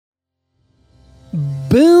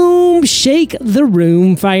Boom! Shake the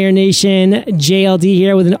room, Fire Nation. JLD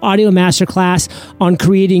here with an audio masterclass on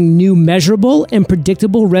creating new measurable and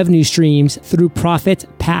predictable revenue streams through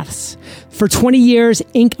ProfitPaths. For 20 years,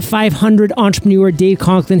 Inc. 500 entrepreneur Dave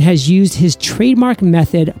Conklin has used his trademark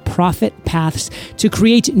method, ProfitPaths, to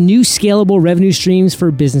create new scalable revenue streams for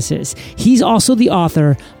businesses. He's also the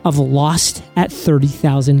author of Lost at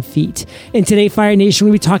 30,000 Feet. And today, Fire Nation,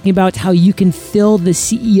 we're going to be talking about how you can fill the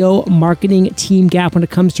CEO marketing team gap when it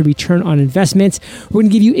comes to return on investments. We're going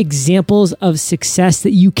to give you examples of success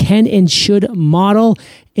that you can and should model,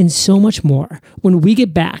 and so much more when we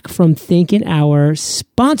get back from thanking our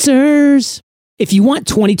sponsors. If you want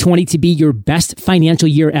 2020 to be your best financial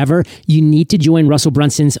year ever, you need to join Russell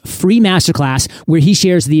Brunson's free masterclass, where he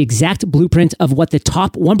shares the exact blueprint of what the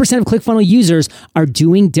top 1% of ClickFunnels users are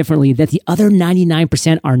doing differently that the other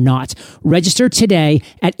 99% are not. Register today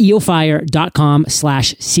at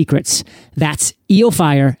eofire.com/secrets. That's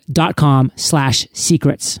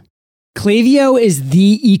eofire.com/secrets. Klaviyo is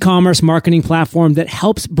the e-commerce marketing platform that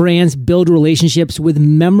helps brands build relationships with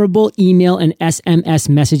memorable email and SMS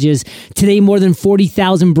messages. Today, more than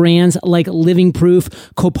 40,000 brands like Living Proof,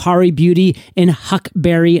 Kopari Beauty, and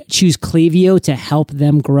Huckberry choose Klaviyo to help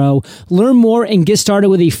them grow. Learn more and get started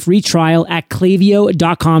with a free trial at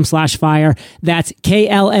klaviyo.com/fire. That's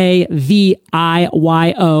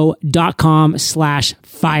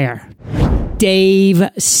KLAVIYO.com/fire. Dave,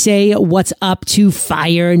 say what's up to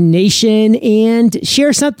Fire Nation and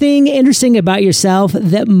share something interesting about yourself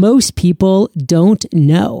that most people don't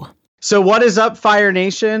know. So what is up, Fire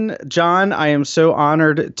Nation? John, I am so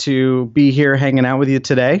honored to be here hanging out with you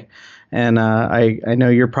today. And I know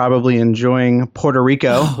you're probably enjoying Puerto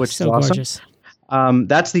Rico, which so is awesome. Gorgeous.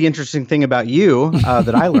 That's the interesting thing about you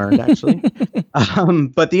that I learned, actually.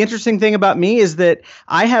 But the interesting thing about me is that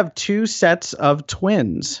I have two sets of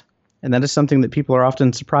twins. And that is something that people are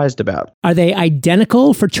often surprised about. Are they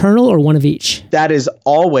identical, fraternal, or one of each? That is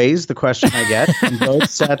always the question I get. And both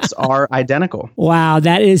sets are identical. Wow,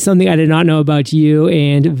 that is something I did not know about you,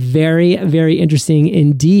 and very, very interesting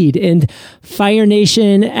indeed. And Fire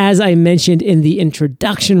Nation, as I mentioned in the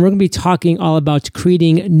introduction, we're going to be talking all about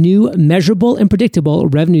creating new measurable and predictable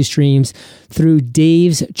revenue streams through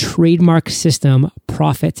Dave's trademark system,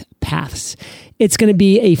 ProfitPaths. It's going to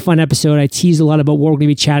be a fun episode. I teased a lot about what we're going to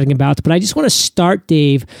be chatting about, but I just want to start,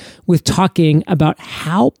 Dave, with talking about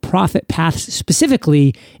how ProfitPaths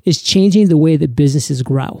specifically is changing the way that businesses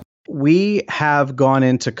grow. We have gone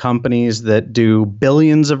into companies that do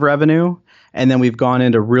billions of revenue, and then we've gone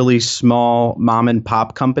into really small mom and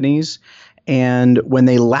pop companies. And when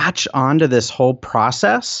they latch onto this whole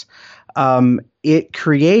process, it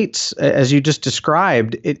creates, as you just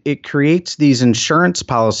described, it creates these insurance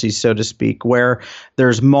policies, so to speak, where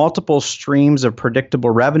there's multiple streams of predictable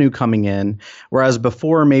revenue coming in, whereas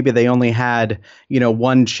before maybe they only had,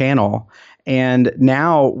 one channel. And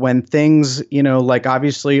now when things, like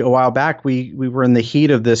obviously a while back, we were in the heat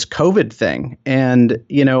of this COVID thing. And,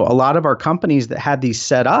 a lot of our companies that had these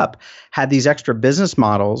set up had these extra business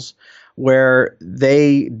models where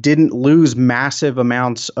they didn't lose massive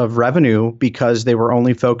amounts of revenue because they were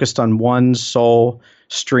only focused on one sole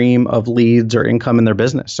stream of leads or income in their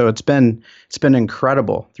business. So it's been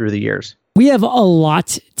incredible through the years. We have a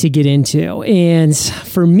lot to get into. And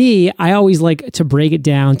for me, I always like to break it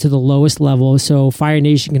down to the lowest level so Fire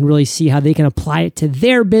Nation can really see how they can apply it to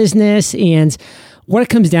their business. And what it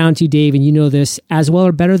comes down to, Dave, and you know this as well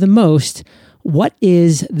or better than most, what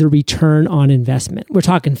is the return on investment? We're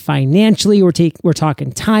talking financially, we're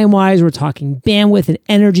talking time-wise, we're talking bandwidth and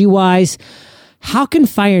energy-wise. How can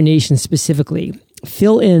Fire Nation specifically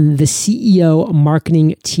fill in the CEO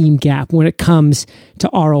marketing team gap when it comes to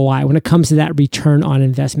ROI, when it comes to that return on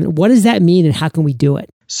investment? What does that mean and how can we do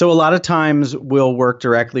it? So a lot of times we'll work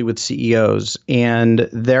directly with CEOs and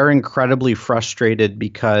they're incredibly frustrated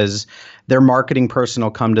because their marketing person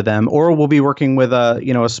will come to them, or we'll be working with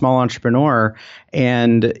a small entrepreneur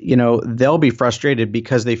and, they'll be frustrated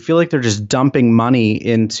because they feel like they're just dumping money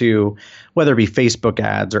into whether it be Facebook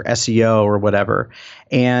ads or SEO or whatever.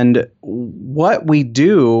 And what we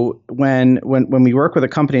do when we work with a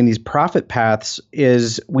company in these profit paths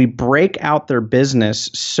is we break out their business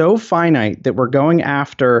so finite that we're going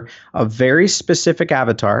after a very specific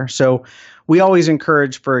avatar. So we always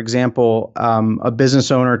encourage, for example, a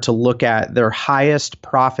business owner to look at their highest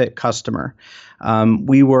profit customer. I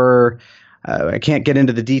can't get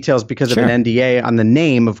into the details because of an NDA on the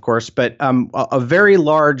name, of course, but a very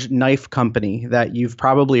large knife company that you've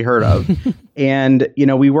probably heard of. And,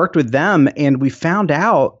 we worked with them and we found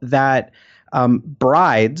out that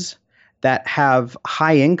brides that have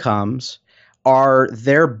high incomes are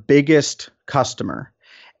their biggest customer.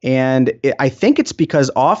 And I think it's because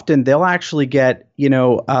often they'll actually get,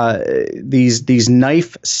 these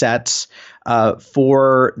knife sets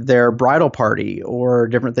for their bridal party or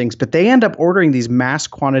different things, but they end up ordering these mass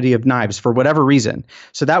quantity of knives for whatever reason.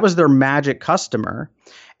 So that was their magic customer.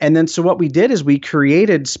 And then so what we did is we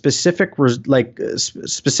created specific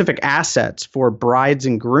assets for brides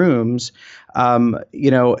and grooms,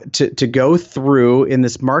 to go through in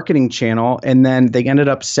this marketing channel. And then they ended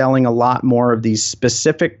up selling a lot more of these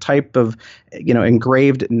specific type of,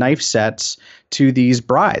 engraved knife sets to these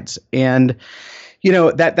brides. And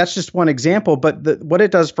that's just one example, but what it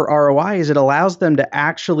does for ROI is it allows them to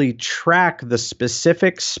actually track the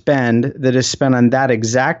specific spend that is spent on that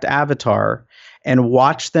exact avatar and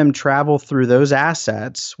watch them travel through those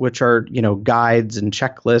assets, which are, guides and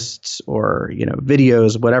checklists or,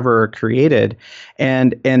 videos, whatever are created.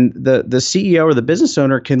 And the CEO or the business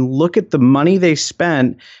owner can look at the money they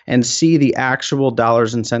spent and see the actual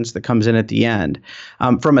dollars and cents that comes in at the end.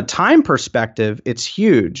 From a time perspective, it's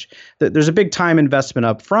huge. There's a big time investment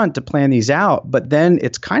up front to plan these out, but then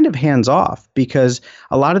it's kind of hands off because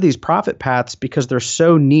a lot of these profit paths, because they're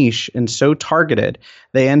so niche and so targeted,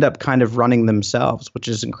 they end up kind of running themselves, which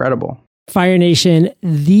is incredible. Fire Nation,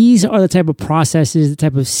 these are the type of processes, the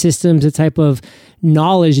type of systems, the type of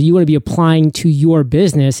knowledge that you want to be applying to your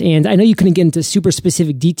business. And I know you couldn't get into super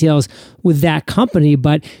specific details with that company,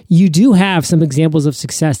 but you do have some examples of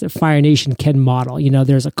success that Fire Nation can model.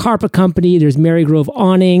 There's a carpet company, there's Mary Grove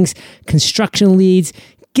Awnings, construction leads.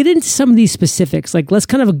 Get into some of these specifics. Let's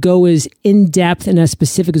kind of go as in-depth and as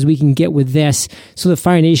specific as we can get with this so that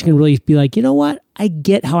Fire Nation can really be like, you know what? I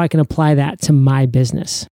get how I can apply that to my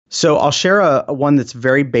business. So I'll share a one that's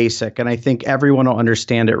very basic, and I think everyone will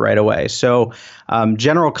understand it right away. So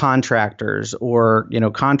general contractors or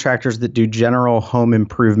contractors that do general home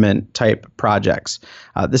improvement type projects.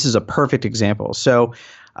 This is a perfect example. So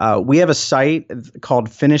we have a site called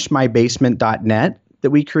finishmybasement.net that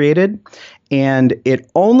we created, and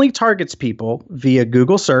it only targets people via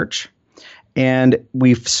Google search. And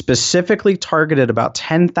we've specifically targeted about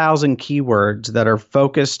 10,000 keywords that are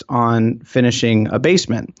focused on finishing a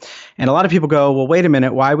basement. And a lot of people go, well, wait a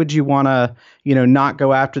minute, why would you want to, not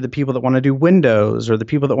go after the people that want to do windows or the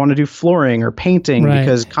people that want to do flooring or painting? Right.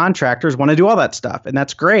 Because contractors want to do all that stuff, and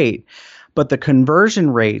that's great. But the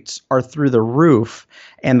conversion rates are through the roof,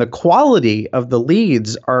 and the quality of the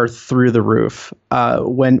leads are through the roof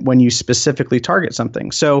when you specifically target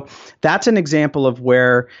something. So that's an example of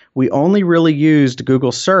where we only really used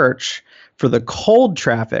Google search for the cold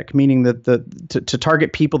traffic, meaning that to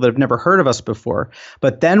target people that have never heard of us before.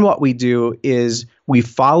 But then what we do is we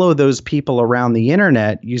follow those people around the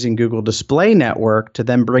internet using Google Display Network to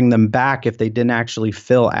then bring them back if they didn't actually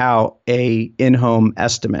fill out a in-home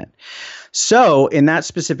estimate. So in that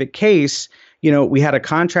specific case, we had a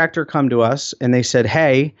contractor come to us and they said,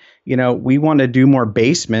 hey, we want to do more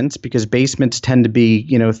basements because basements tend to be,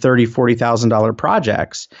 $30,000, $40,000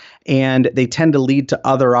 projects, and they tend to lead to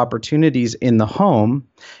other opportunities in the home.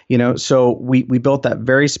 So we built that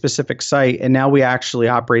very specific site, and now we actually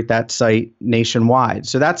operate that site nationwide.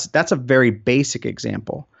 So that's a very basic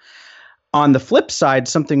example. On the flip side,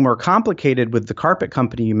 something more complicated with the carpet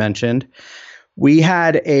company you mentioned, we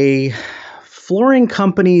had a flooring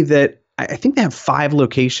company that I think they have 5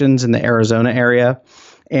 locations in the Arizona area.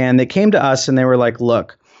 And they came to us and they were like,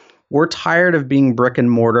 look, we're tired of being brick and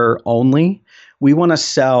mortar only. We want to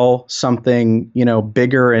sell something,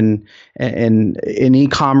 bigger in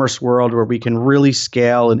e-commerce world where we can really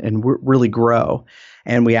scale and really grow.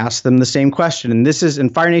 And we asked them the same question. And this is in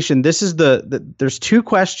Fire Nation, this is there's 2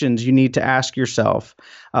 questions you need to ask yourself.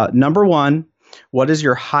 Number 1, what is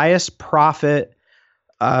your highest profit,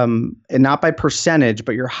 and not by percentage,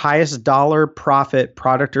 but your highest dollar profit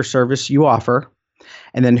product or service you offer?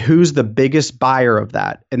 And then who's the biggest buyer of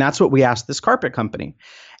that? And that's what we asked this carpet company.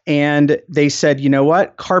 And they said, you know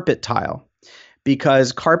what? Carpet tile.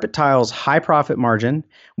 Because carpet tile's high profit margin,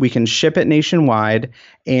 we can ship it nationwide,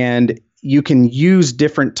 and you can use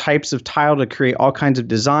different types of tile to create all kinds of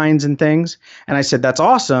designs and things. And I said, that's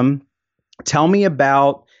awesome. Tell me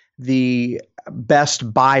about the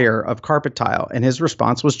best buyer of carpet tile. And his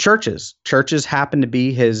response was churches. Churches happen to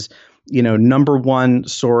be his, number one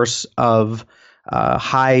source of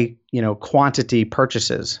high, quantity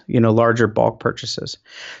purchases, larger bulk purchases.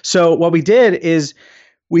 So what we did is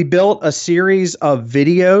we built a series of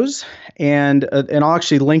videos, and I'll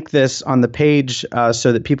actually link this on the page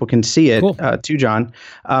so that people can see it. Cool. Too, John.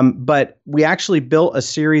 But we actually built a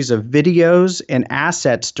series of videos and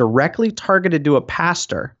assets directly targeted to a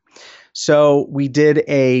pastor. So we did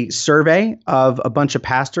a survey of a bunch of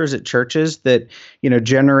pastors at churches that,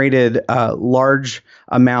 generated large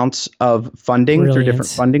amounts of funding through different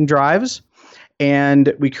Brilliant. funding drives.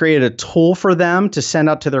 And we created a tool for them to send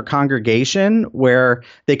out to their congregation where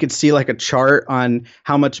they could see like a chart on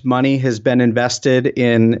how much money has been invested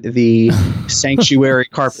in the sanctuary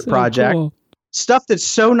carpet project. Cool. Stuff that's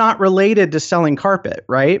so not related to selling carpet,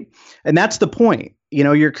 right? And that's the point.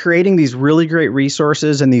 You're creating these really great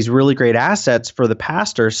resources and these really great assets for the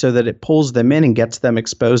pastor so that it pulls them in and gets them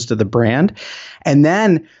exposed to the brand. And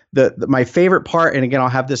then my favorite part, and again, I'll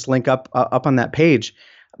have this link up on that page.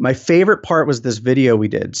 My favorite part was this video we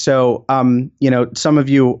did. So, some of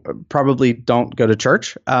you probably don't go to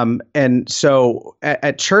church. And so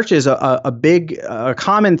at churches, a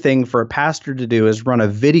common thing for a pastor to do is run a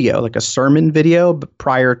video, like a sermon video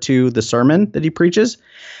prior to the sermon that he preaches.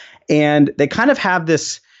 And they kind of have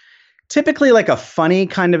this typically like a funny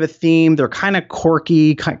kind of a theme. They're kind of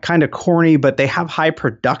quirky, kind of corny, but they have high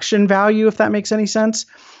production value, if that makes any sense.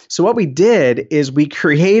 So what we did is we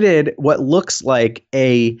created what looks like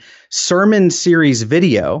a sermon series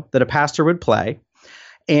video that a pastor would play.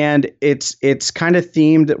 And it's kind of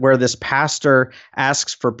themed where this pastor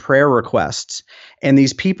asks for prayer requests. And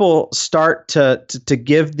these people start to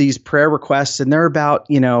give these prayer requests, and they're about,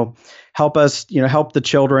 help us, help the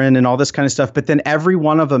children and all this kind of stuff. But then every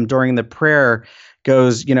one of them during the prayer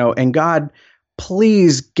goes, and God,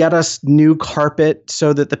 please get us new carpet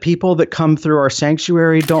so that the people that come through our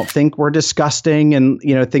sanctuary don't think we're disgusting and,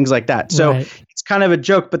 things like that. So It's kind of a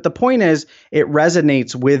joke, but the point is it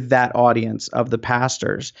resonates with that audience of the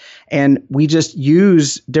pastors. And we just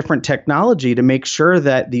use different technology to make sure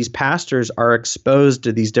that these pastors are exposed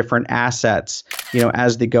to these different assets,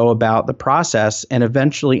 as they go about the process and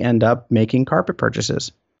eventually end up making carpet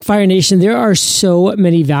purchases. Fire Nation, there are so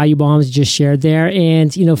many value bombs just shared there.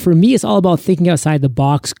 And, for me, it's all about thinking outside the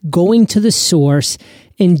box, going to the source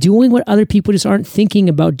and doing what other people just aren't thinking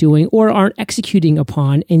about doing or aren't executing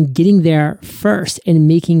upon and getting there first and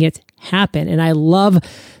making it happen. And I love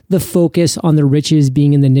the focus on the riches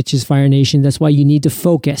being in the niches, Fire Nation. That's why you need to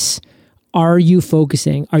focus. Are you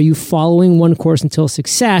focusing? Are you following one course until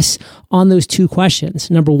success on those two questions?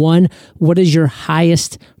 Number one, what is your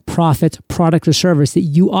highest profit product or service that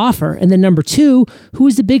you offer? And then number two, who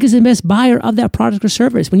is the biggest and best buyer of that product or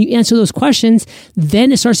service? When you answer those questions,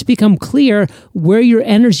 then it starts to become clear where your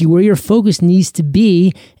energy, where your focus needs to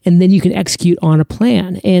be, and then you can execute on a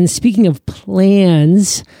plan. And speaking of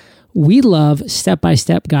plans, we love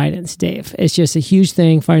step-by-step guidance, Dave. It's just a huge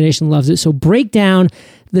thing. Fire Nation loves it. So break down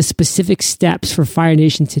the specific steps for Fire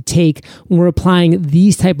Nation to take when we're applying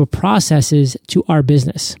these type of processes to our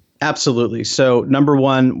business. Absolutely. So number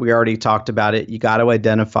one, we already talked about it. You got to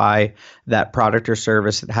identify that product or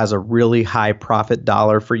service that has a really high profit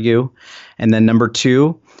dollar for you. And then number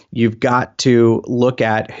two, you've got to look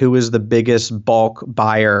at who is the biggest bulk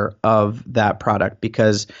buyer of that product,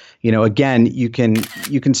 because, again, you can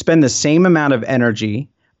spend the same amount of energy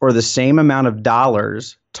or the same amount of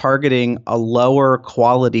dollars targeting a lower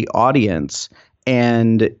quality audience,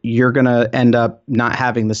 and you're going to end up not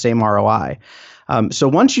having the same ROI. So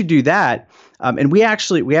once you do that, and we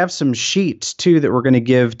have some sheets too that we're going to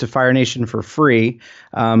give to Fire Nation for free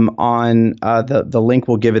on the link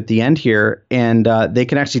we'll give at the end here, and they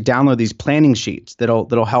can actually download these planning sheets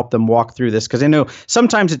that'll help them walk through this, because I know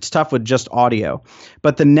sometimes it's tough with just audio.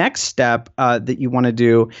 But the next step that you want to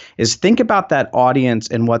do is think about that audience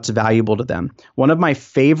and what's valuable to them. One of my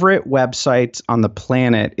favorite websites on the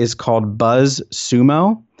planet is called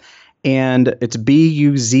BuzzSumo, and it's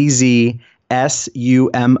BuzzSumo.com.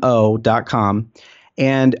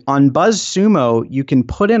 And on BuzzSumo, you can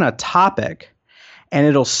put in a topic and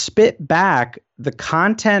it'll spit back the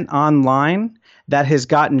content online that has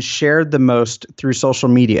gotten shared the most through social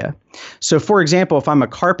media. So for example, if I'm a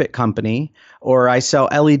carpet company or I sell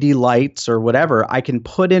LED lights or whatever, I can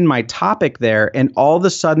put in my topic there and all of a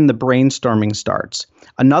sudden the brainstorming starts.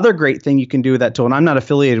 Another great thing you can do with that tool, and I'm not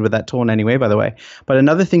affiliated with that tool in any way, by the way, but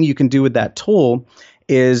another thing you can do with that tool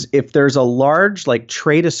is if there's a large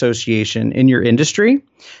trade association in your industry,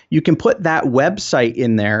 you can put that website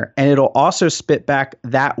in there and it'll also spit back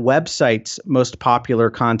that website's most popular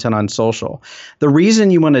content on social. The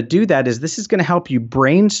reason you want to do that is this is going to help you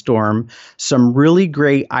brainstorm some really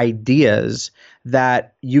great ideas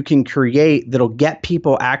that you can create that'll get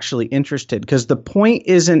people actually interested, because the point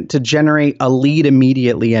isn't to generate a lead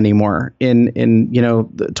immediately anymore in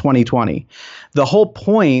 2020. The whole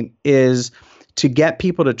point is to get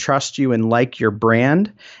people to trust you and like your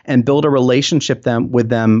brand and build a relationship with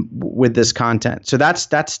them with this content. So that's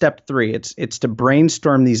step 3. It's to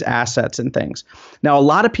brainstorm these assets and things. Now, a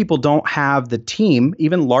lot of people don't have the team,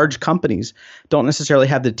 even large companies don't necessarily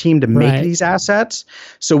have the team to make these assets.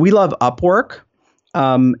 So we love Upwork.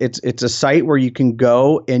 It's a site where you can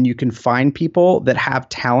go and you can find people that have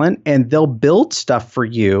talent and they'll build stuff for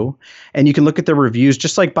you, and you can look at their reviews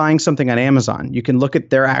just like buying something on Amazon. You can look at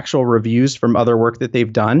their actual reviews from other work that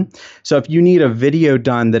they've done. So if you need a video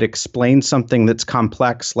done that explains something that's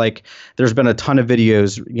complex, like there's been a ton of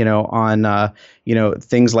videos, on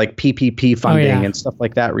things like PPP funding and stuff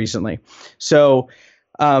like that recently. So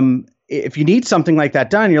if you need something like that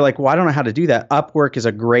done, you're like, well, I don't know how to do that. Upwork is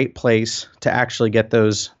a great place to actually get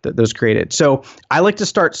those created. So I like to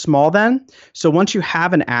start small then. So once you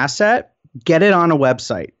have an asset, get it on a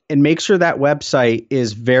website and make sure that website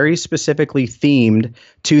is very specifically themed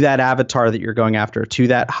to that avatar that you're going after, to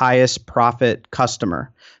that highest profit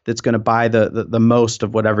customer that's going to buy the most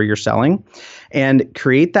of whatever you're selling, and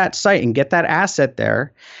create that site and get that asset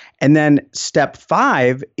there. And then step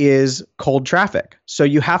 5 is cold traffic. So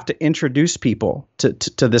you have to introduce people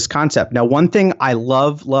to this concept. Now, one thing I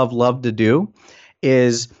love to do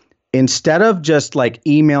is, instead of just like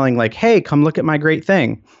emailing like, hey, come look at my great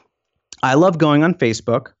thing, I love going on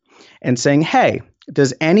Facebook and saying, hey,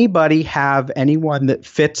 does anybody have anyone that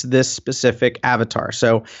fits this specific avatar?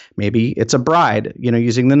 So maybe it's a bride,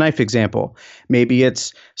 using the knife example. Maybe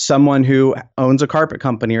it's someone who owns a carpet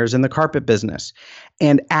company or is in the carpet business,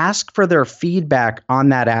 and ask for their feedback on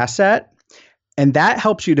that asset. And that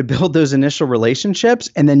helps you to build those initial relationships.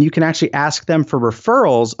 And then you can actually ask them for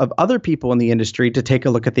referrals of other people in the industry to take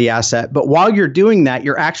a look at the asset. But while you're doing that,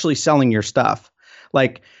 you're actually selling your stuff.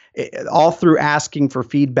 Like, all through asking for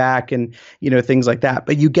feedback and, things like that.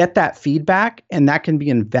 But you get that feedback and that can be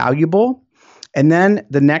invaluable. And then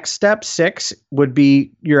the next step, 6, would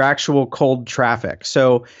be your actual cold traffic.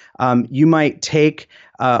 So you might take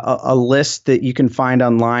a list that you can find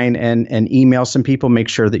online and email some people, make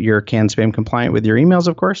sure that you're CAN spam compliant with your emails,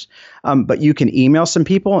 of course. But you can email some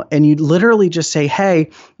people and you literally just say, hey,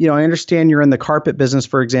 I understand you're in the carpet business,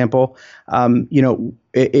 for example.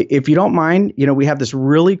 If you don't mind, we have this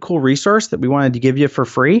really cool resource that we wanted to give you for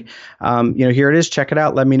free. Here it is. Check it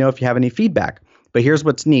out. Let me know if you have any feedback. But here's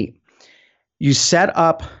what's neat. You set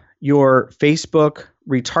up your Facebook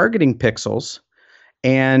retargeting pixels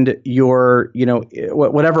and your,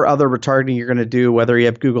 whatever other retargeting you're going to do, whether you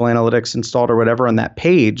have Google Analytics installed or whatever on that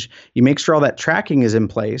page, you make sure all that tracking is in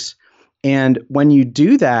place. And when you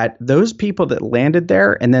do that, those people that landed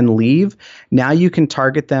there and then leave, now you can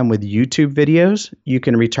target them with YouTube videos. You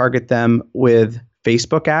can retarget them with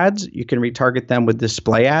Facebook ads. You can retarget them with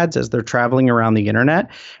display ads as they're traveling around the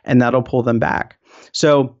internet, and that'll pull them back.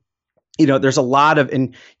 So, there's a lot of,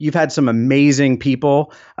 and you've had some amazing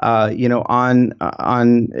people, on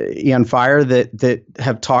Eon Fire that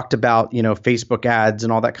have talked about, Facebook ads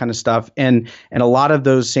and all that kind of stuff. And a lot of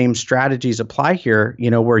those same strategies apply here,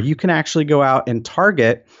 where you can actually go out and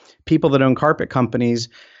target people that own carpet companies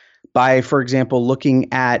by, for example, looking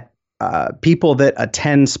at people that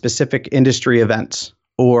attend specific industry events,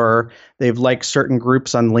 or they've liked certain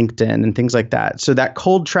groups on LinkedIn and things like that. So that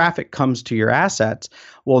cold traffic comes to your assets.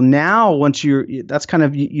 Well, now once that's kind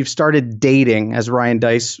of, you've started dating, as Ryan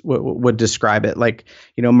Deiss would describe it. Like,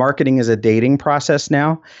 marketing is a dating process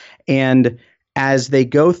now. And as they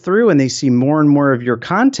go through and they see more and more of your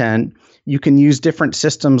content, you can use different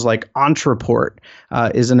systems like Entreport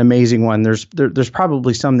is an amazing one. There's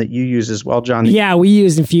probably some that you use as well, John. Yeah, we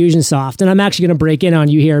use Infusionsoft. And I'm actually going to break in on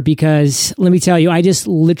you here because let me tell you, I just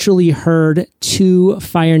literally heard 2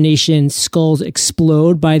 Fire Nation skulls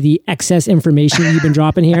explode by the excess information you've been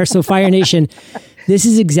dropping here. So Fire Nation, this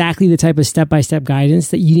is exactly the type of step-by-step guidance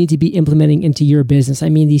that you need to be implementing into your business. I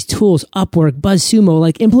mean, these tools, Upwork, BuzzSumo,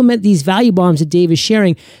 like implement these value bombs that Dave is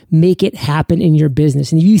sharing, make it happen in your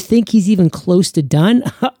business. And if you think he's even close to done,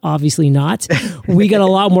 obviously not. We got a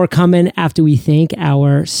lot more coming after we thank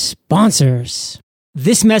our sponsors.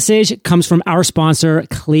 This message comes from our sponsor,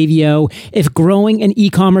 Klaviyo. If growing an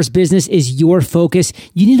e-commerce business is your focus,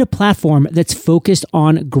 you need a platform that's focused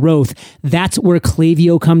on growth. That's where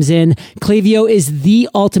Klaviyo comes in. Klaviyo is the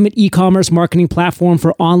ultimate e-commerce marketing platform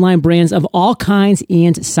for online brands of all kinds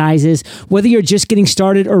and sizes. Whether you're just getting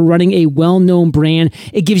started or running a well-known brand,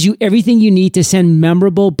 it gives you everything you need to send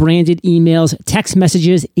memorable branded emails, text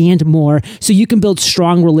messages, and more, so you can build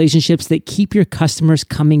strong relationships that keep your customers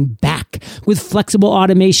coming back. back. With flexible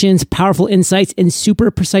automations, powerful insights, and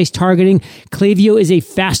super precise targeting, Klaviyo is a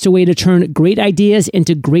faster way to turn great ideas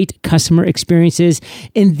into great customer experiences.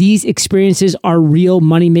 And these experiences are real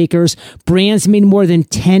money makers. Brands made more than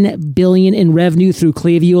 $10 billion in revenue through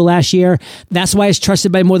Klaviyo last year. That's why it's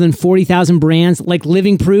trusted by more than 40,000 brands like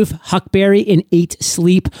Living Proof, Huckberry, and 8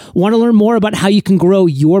 Sleep. Want to learn more about how you can grow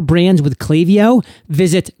your brands with Klaviyo?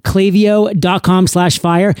 Visit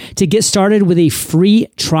klaviyo.com/fire to get started with a free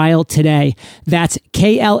trial today. That's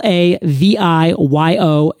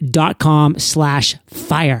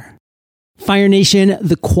klaviyo.com/fire. Fire Nation,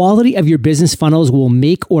 the quality of your business funnels will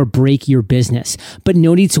make or break your business. But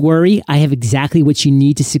no need to worry, I have exactly what you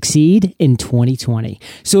need to succeed in 2020.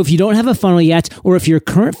 So if you don't have a funnel yet, or if your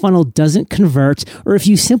current funnel doesn't convert, or if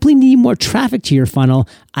you simply need more traffic to your funnel,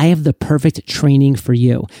 I have the perfect training for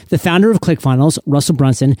you. The founder of ClickFunnels, Russell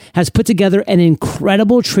Brunson, has put together an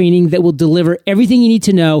incredible training that will deliver everything you need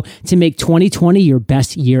to know to make 2020 your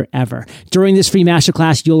best year ever. During this free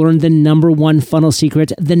masterclass, you'll learn the #1 funnel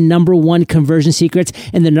secret, the #1 conversion secrets,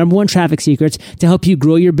 and the #1 traffic secrets to help you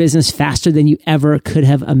grow your business faster than you ever could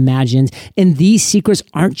have imagined. And these secrets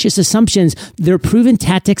aren't just assumptions. They're proven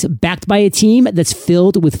tactics backed by a team that's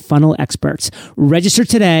filled with funnel experts. Register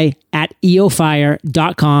today at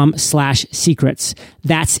eofire.com/secrets.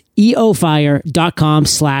 That's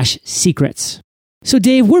eofire.com/secrets. So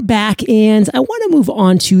Dave, we're back and I want to move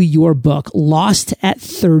on to your book, Lost at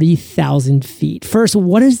 30,000 Feet. First,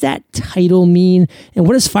 what does that title mean? And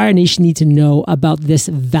what does Fire Nation need to know about this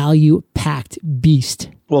value-packed beast?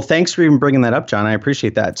 Well, thanks for even bringing that up, John. I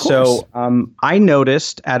appreciate that. So I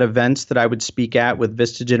noticed at events that I would speak at with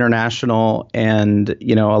Vistage International and,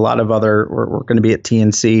 a lot of other, we're going to be at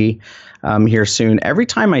TNC here soon. Every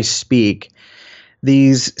time I speak,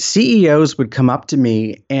 these CEOs would come up to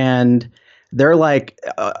me and they're like,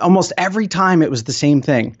 almost every time it was the same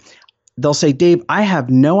thing. They'll say, Dave, I have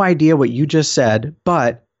no idea what you just said,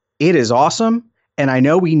 but it is awesome. And I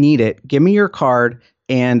know we need it. Give me your card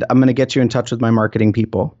and I'm going to get you in touch with my marketing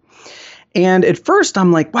people. And at first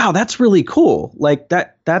I'm like, wow, that's really cool. Like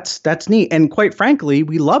that's neat. And quite frankly,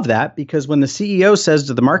 we love that because when the CEO says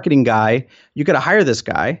to the marketing guy, you got to hire this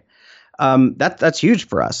guy, that's huge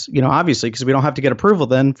for us, obviously, because we don't have to get approval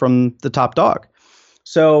then from the top dog.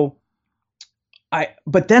 So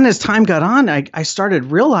but then as time got on, I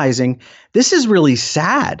started realizing this is really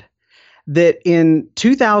sad that in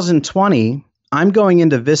 2020, I'm going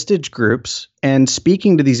into Vistage groups and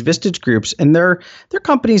speaking to these Vistage groups, and they're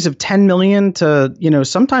companies of 10 million to,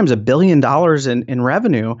 sometimes $1 billion in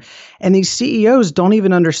revenue. And these CEOs don't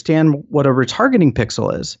even understand what a retargeting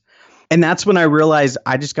pixel is. And that's when I realized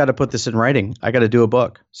I just got to put this in writing. I got to do a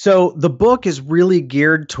book. So the book is really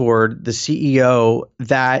geared toward the CEO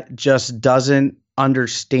that just doesn't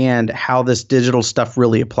understand how this digital stuff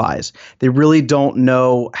really applies. They really don't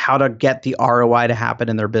know how to get the ROI to happen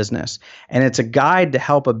in their business. And it's a guide to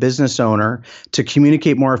help a business owner to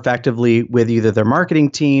communicate more effectively with either their marketing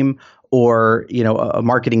team or, a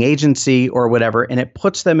marketing agency or whatever. And it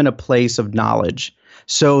puts them in a place of knowledge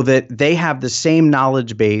so that they have the same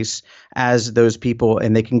knowledge base as those people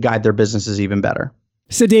and they can guide their businesses even better.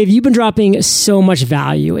 So Dave, you've been dropping so much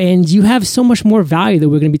value and you have so much more value that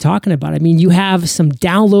we're going to be talking about. I mean, you have some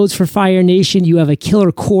downloads for Fire Nation. You have a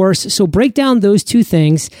killer course. So break down those two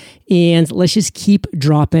things and let's just keep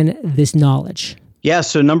dropping this knowledge. Yeah.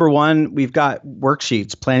 So number one, we've got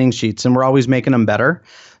worksheets, planning sheets, and we're always making them better.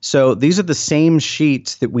 So these are the same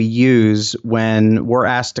sheets that we use when we're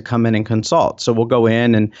asked to come in and consult. So we'll go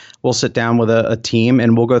in and we'll sit down with a team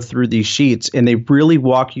and we'll go through these sheets and they really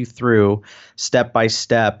walk you through step by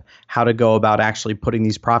step how to go about actually putting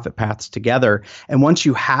these profit paths together. And once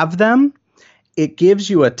you have them, it gives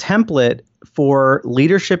you a template for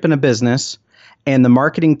leadership in a business and the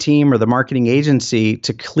marketing team or the marketing agency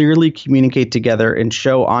to clearly communicate together and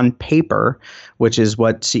show on paper, which is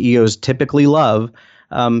what CEOs typically love,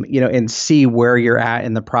 and see where you're at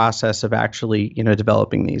in the process of actually,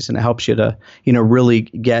 developing these. And it helps you to, really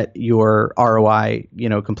get your ROI,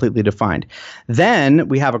 completely defined. Then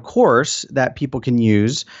we have a course that people can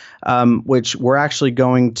use, which we're actually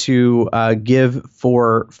going to give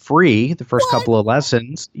for free the first couple of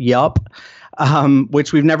lessons. Yup.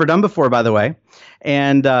 Which we've never done before, by the way.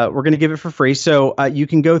 And we're going to give it for free. So you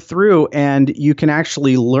can go through and you can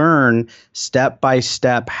actually learn step by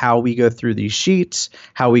step how we go through these sheets,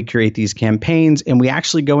 how we create these campaigns. And we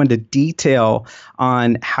actually go into detail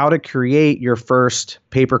on how to create your first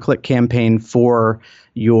pay-per-click campaign for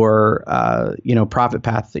your, profit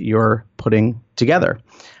path that you're putting together.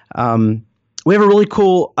 We have a really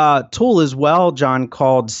cool tool as well, John,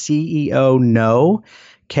 called CEO Know.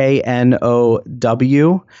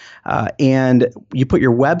 KNOW, and you put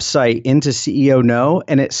your website into CEO No,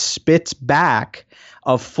 and it spits back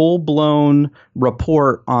a full-blown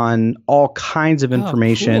report on all kinds of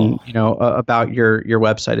information, about your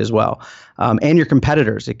website as well, and your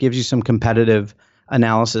competitors. It gives you some competitive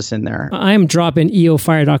analysis in there. I'm dropping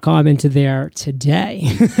eofire.com into there today.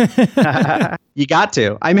 You got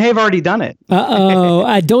to. I may have already done it.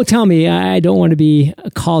 Don't tell me. I don't want to be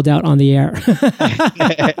called out on the air.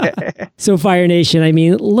 So Fire Nation,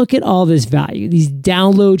 look at all this value. These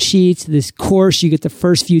download sheets, this course, you get the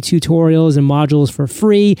first few tutorials and modules for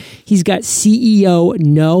free. He's got CEO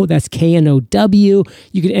No, that's KNOW.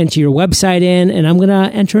 You can enter your website in, and I'm going to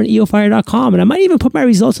enter in eofire.com. And I might even put my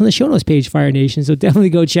results on the show notes page, Fire Nation. So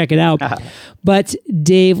definitely go check it out. But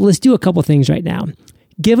Dave, let's do a couple things right now.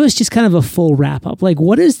 Give us just kind of a full wrap up. Like,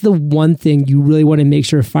 what is the one thing you really want to make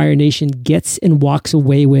sure Fire Nation gets and walks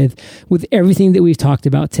away with everything that we've talked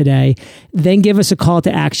about today? Then give us a call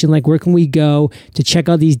to action. Like, where can we go to check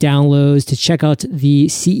out these downloads, to check out the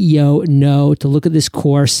CEO No, to look at this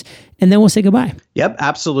course, and then we'll say goodbye. Yep,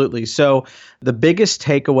 absolutely. So the biggest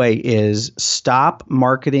takeaway is stop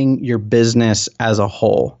marketing your business as a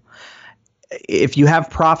whole. If you have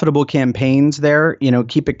profitable campaigns there,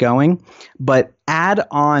 keep it going, but add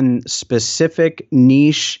on specific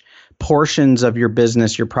niche portions of your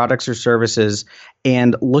business, your products or services,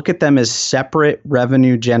 and look at them as separate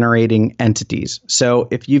revenue generating entities. So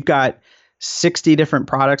if you've got 60 different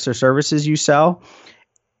products or services you sell,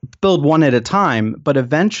 build one at a time, but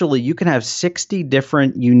eventually you can have 60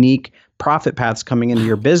 different unique profit paths coming into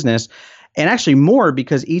your business. And actually more,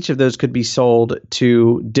 because each of those could be sold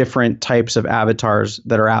to different types of avatars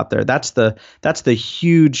that are out there. That's the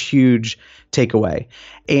huge takeaway.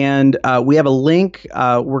 And we have a link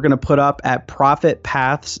we're going to put up at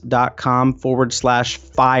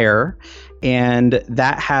ProfitPaths.com/fire. And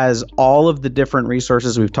that has all of the different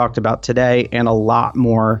resources we've talked about today and a lot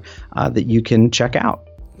more that you can check out.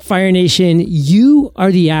 Fire Nation, you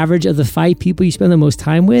are the average of the 5 people you spend the most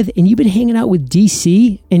time with, and you've been hanging out with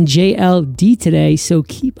DC and JLD today, so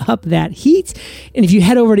keep up that heat. And if you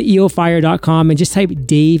head over to eofire.com and just type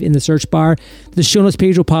Dave in the search bar, the show notes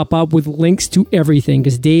page will pop up with links to everything,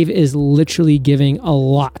 because Dave is literally giving a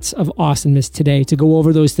lot of awesomeness today to go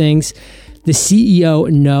over those things. The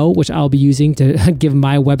CEO No, which I'll be using to give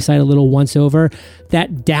my website a little once over,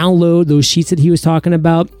 that download, those sheets that he was talking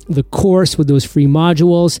about, the course with those free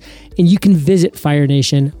modules, and you can visit Fire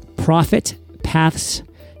Nation,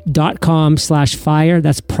 ProfitPaths.com/fire.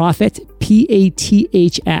 That's Profit,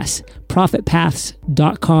 PATHS,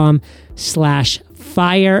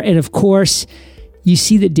 ProfitPaths.com/fire. And of course, you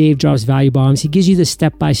see that Dave drops value bombs. He gives you the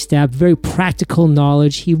step-by-step, very practical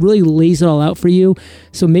knowledge. He really lays it all out for you.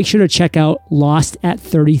 So make sure to check out Lost at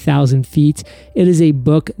 30,000 Feet. It is a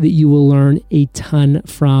book that you will learn a ton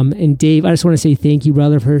from. And Dave, I just want to say thank you,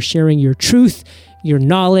 brother, for sharing your truth, your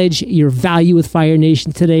knowledge, your value with Fire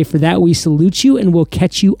Nation today. For that, we salute you, and we'll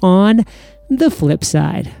catch you on the flip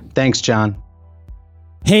side. Thanks, John.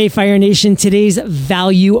 Hey, Fire Nation. Today's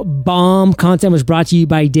value bomb content was brought to you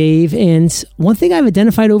by Dave. And one thing I've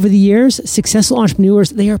identified over the years, successful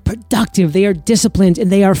entrepreneurs, they are productive, they are disciplined,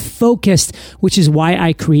 and they are focused, which is why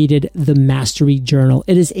I created the Mastery Journal.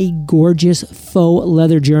 It is a gorgeous faux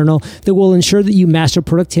leather journal that will ensure that you master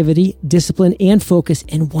productivity, discipline, and focus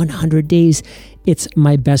in 100 days. It's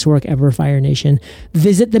my best work ever, Fire Nation.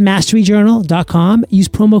 Visit themasteryjournal.com. Use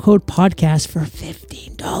promo code podcast for a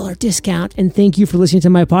 $15 discount. And thank you for listening to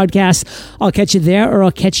my podcast. I'll catch you there, or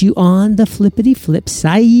I'll catch you on the flippity flip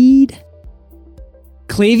side.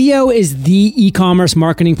 Klaviyo is the e-commerce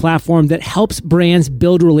marketing platform that helps brands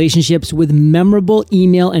build relationships with memorable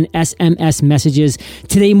email and SMS messages.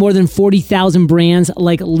 Today, more than 40,000 brands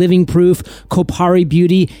like Living Proof, Kopari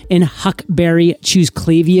Beauty, and Huckberry choose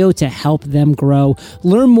Klaviyo to help them grow.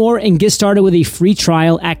 Learn more and get started with a free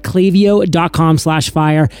trial at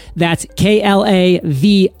klaviyo.com/fire. That's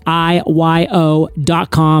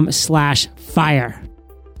KLAVIYO.com/fire.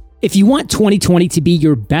 If you want 2020 to be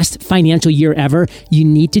your best financial year ever, you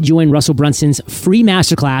need to join Russell Brunson's free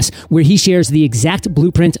masterclass, where he shares the exact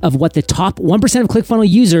blueprint of what the top 1% of ClickFunnels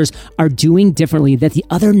users are doing differently that the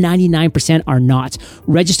other 99% are not.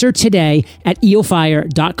 Register today at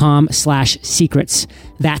eofire.com/secrets.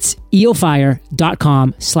 That's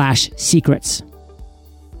eofire.com/secrets.